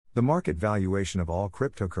The market valuation of all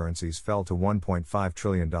cryptocurrencies fell to $1.5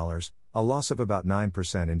 trillion, a loss of about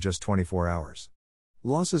 9% in just 24 hours.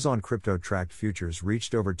 Losses on crypto-tracked futures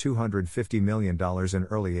reached over $250 million in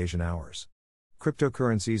early Asian hours.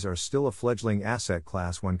 Cryptocurrencies are still a fledgling asset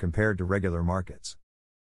class when compared to regular markets.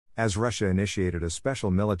 As Russia initiated a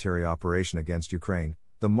special military operation against Ukraine,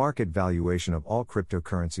 the market valuation of all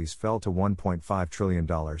cryptocurrencies fell to $1.5 trillion,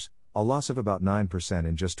 a loss of about 9%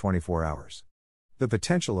 in just 24 hours. The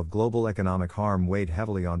potential of global economic harm weighed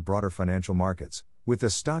heavily on broader financial markets, with the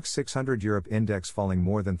Stoxx 600 Europe index falling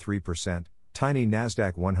more than 3%, tiny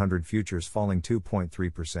Nasdaq 100 futures falling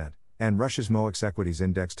 2.3%, and Russia's MOEX equities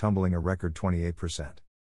index tumbling a record 28%.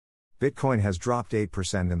 Bitcoin has dropped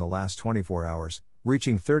 8% in the last 24 hours,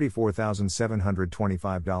 reaching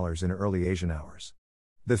 $34,725 in early Asian hours.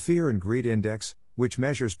 The Fear and Greed Index, which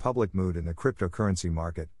measures public mood in the cryptocurrency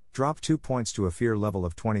market, dropped 2 points to a fear level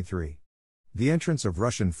of 23. The entrance of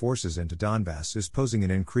Russian forces into Donbass is posing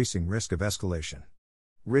an increasing risk of escalation.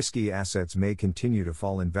 Risky assets may continue to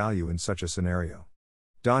fall in value in such a scenario.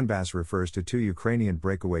 Donbass refers to 2 Ukrainian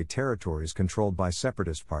breakaway territories controlled by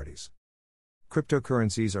separatist parties.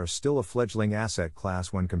 Cryptocurrencies are still a fledgling asset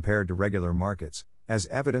class when compared to regular markets, as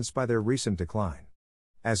evidenced by their recent decline.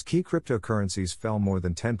 As key cryptocurrencies fell more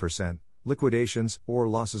than 10%, liquidations, or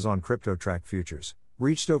losses on crypto-tracked futures,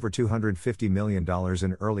 reached over $250 million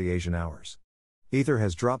in early Asian hours. Ether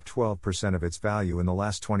has dropped 12% of its value in the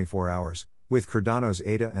last 24 hours, with Cardano's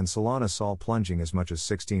ADA and Solana Sol plunging as much as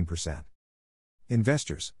 16%.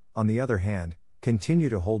 Investors, on the other hand, continue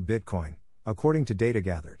to hold Bitcoin, according to data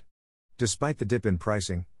gathered. Despite the dip in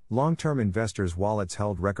pricing, long-term investors' wallets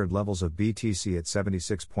held record levels of BTC at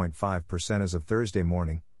 76.5% as of Thursday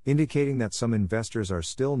morning, indicating that some investors are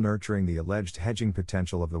still nurturing the alleged hedging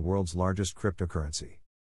potential of the world's largest cryptocurrency.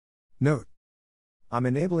 Note: I'm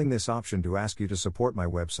enabling this option to ask you to support my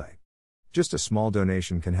website. Just a small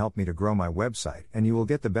donation can help me to grow my website and you will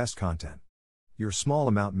get the best content. Your small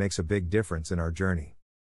amount makes a big difference in our journey.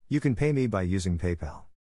 You can pay me by using PayPal.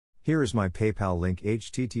 Here is my PayPal link: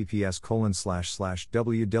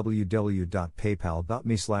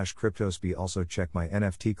 https://www.paypal.me/cryptosby. Also check my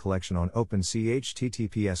NFT collection on OpenSea: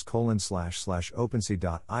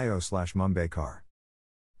 https://opensea.io/Mumbaykar.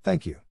 Thank you.